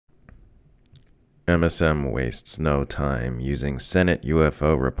MSM wastes no time using Senate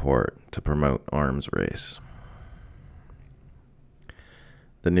UFO report to promote arms race.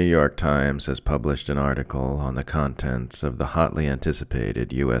 The New York Times has published an article on the contents of the hotly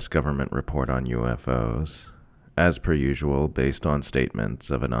anticipated U.S. government report on UFOs, as per usual based on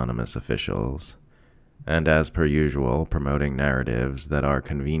statements of anonymous officials, and as per usual promoting narratives that are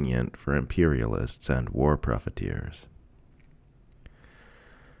convenient for imperialists and war profiteers.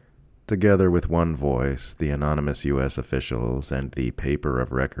 Together with one voice, the anonymous U.S. officials and the paper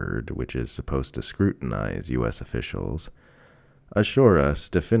of record, which is supposed to scrutinize U.S. officials, assure us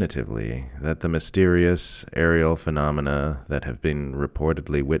definitively that the mysterious aerial phenomena that have been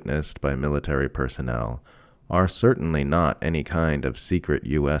reportedly witnessed by military personnel are certainly not any kind of secret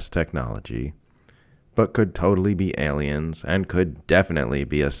U.S. technology, but could totally be aliens and could definitely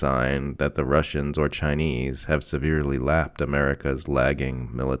be a sign that the Russians or Chinese have severely lapped America's lagging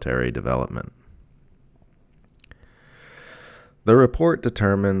military development. The report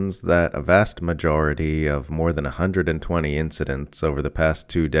determines that a vast majority of more than 120 incidents over the past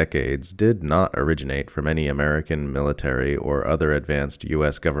 2 decades did not originate from any American military or other advanced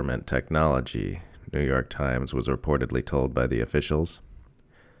U.S. government technology, New York Times was reportedly told by the officials.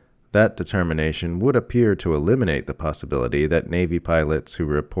 That determination would appear to eliminate the possibility that Navy pilots who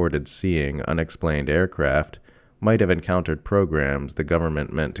reported seeing unexplained aircraft might have encountered programs the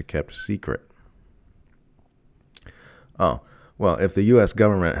government meant to keep secret. Oh, well, if the U.S.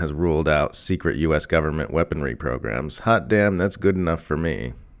 government has ruled out secret U.S. government weaponry programs, hot damn, that's good enough for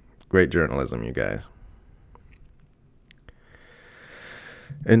me. Great journalism, you guys.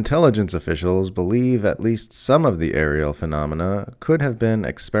 Intelligence officials believe at least some of the aerial phenomena could have been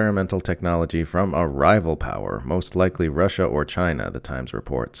experimental technology from a rival power, most likely Russia or China, the Times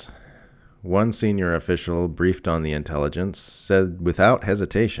reports. One senior official briefed on the intelligence said without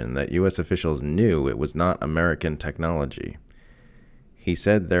hesitation that U.S. officials knew it was not American technology. He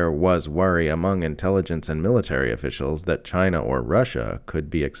said there was worry among intelligence and military officials that China or Russia could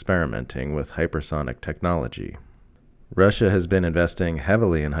be experimenting with hypersonic technology. Russia has been investing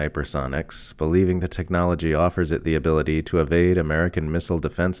heavily in hypersonics, believing the technology offers it the ability to evade American missile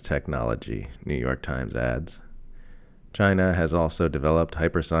defense technology, New York Times adds. China has also developed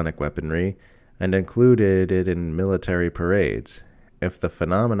hypersonic weaponry and included it in military parades. If the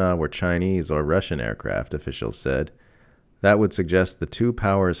phenomena were Chinese or Russian aircraft, officials said, that would suggest the two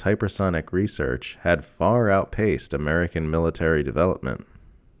powers' hypersonic research had far outpaced American military development.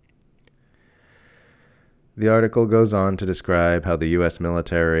 The article goes on to describe how the U.S.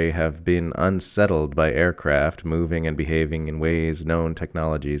 military have been unsettled by aircraft moving and behaving in ways known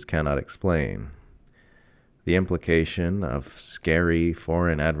technologies cannot explain. The implication of scary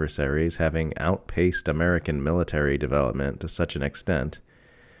foreign adversaries having outpaced American military development to such an extent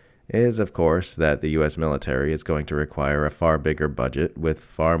is, of course, that the U.S. military is going to require a far bigger budget with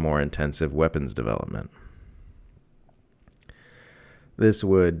far more intensive weapons development. This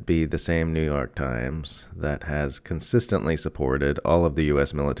would be the same New York Times that has consistently supported all of the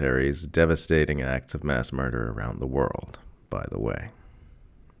U.S. military's devastating acts of mass murder around the world, by the way.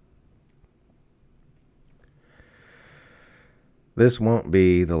 This won't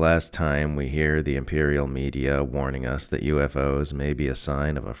be the last time we hear the imperial media warning us that UFOs may be a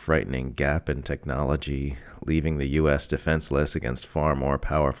sign of a frightening gap in technology, leaving the U.S. defenseless against far more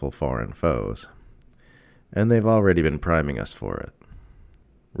powerful foreign foes. And they've already been priming us for it.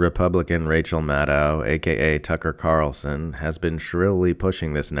 Republican Rachel Maddow, a.k.a. Tucker Carlson, has been shrilly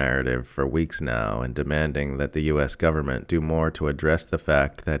pushing this narrative for weeks now and demanding that the U.S. government do more to address the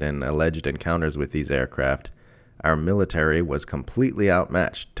fact that in alleged encounters with these aircraft, our military was completely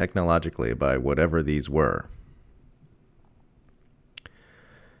outmatched technologically by whatever these were.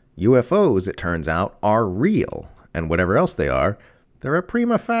 UFOs, it turns out, are real, and whatever else they are, they're a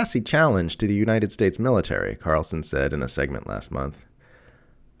prima facie challenge to the United States military, Carlson said in a segment last month.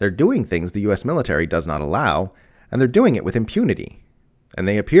 They're doing things the U.S. military does not allow, and they're doing it with impunity. And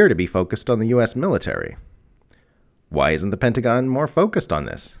they appear to be focused on the U.S. military. Why isn't the Pentagon more focused on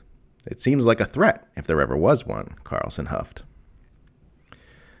this? It seems like a threat, if there ever was one, Carlson huffed.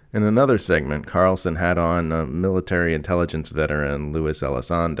 In another segment, Carlson had on military intelligence veteran Luis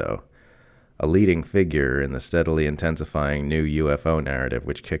Elizondo, a leading figure in the steadily intensifying new UFO narrative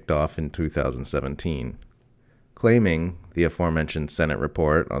which kicked off in 2017. Claiming the aforementioned Senate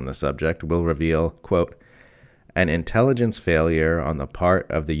report on the subject will reveal, quote, an intelligence failure on the part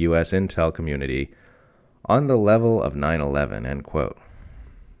of the U.S. intel community on the level of 9/11, end quote.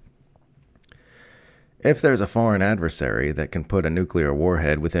 If there's a foreign adversary that can put a nuclear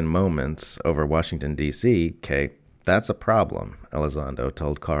warhead within moments over Washington, D.C., That's a problem, Elizondo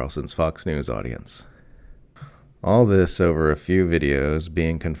told Carlson's Fox News audience. All this over a few videos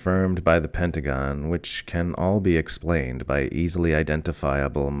being confirmed by the Pentagon, which can all be explained by easily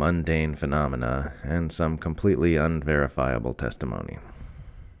identifiable mundane phenomena and some completely unverifiable testimony.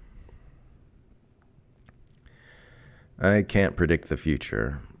 I can't predict the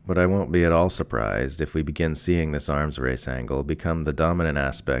future, but I won't be at all surprised if we begin seeing this arms race angle become the dominant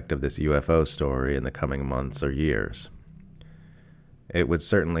aspect of this UFO story in the coming months or years. It would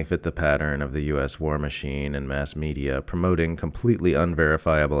certainly fit the pattern of the U.S. war machine and mass media promoting completely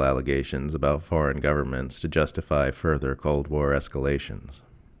unverifiable allegations about foreign governments to justify further Cold War escalations.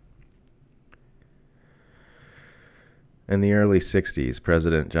 In the early 60s,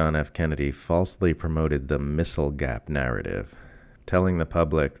 President John F. Kennedy falsely promoted the missile gap narrative, telling the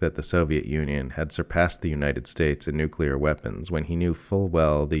public that the Soviet Union had surpassed the United States in nuclear weapons when he knew full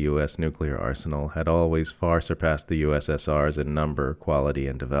well the U.S. nuclear arsenal had always far surpassed the USSR's in number, quality,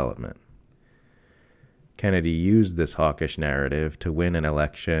 and development. Kennedy used this hawkish narrative to win an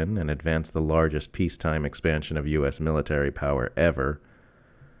election and advance the largest peacetime expansion of U.S. military power ever,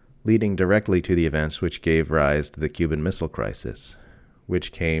 leading directly to the events which gave rise to the Cuban Missile Crisis,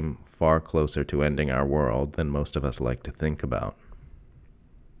 which came far closer to ending our world than most of us like to think about.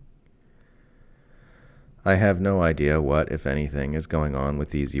 I have no idea what, if anything, is going on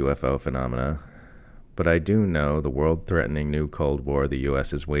with these UFO phenomena, but I do know the world-threatening new Cold War the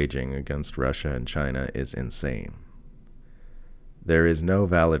U.S. is waging against Russia and China is insane. There is no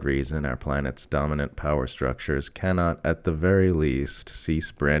valid reason our planet's dominant power structures cannot, at the very least, cease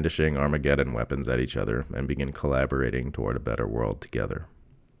brandishing Armageddon weapons at each other and begin collaborating toward a better world together.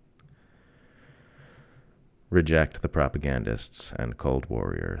 Reject the propagandists and cold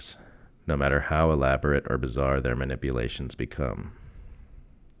warriors, no matter how elaborate or bizarre their manipulations become.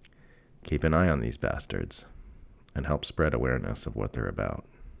 Keep an eye on these bastards and help spread awareness of what they're about.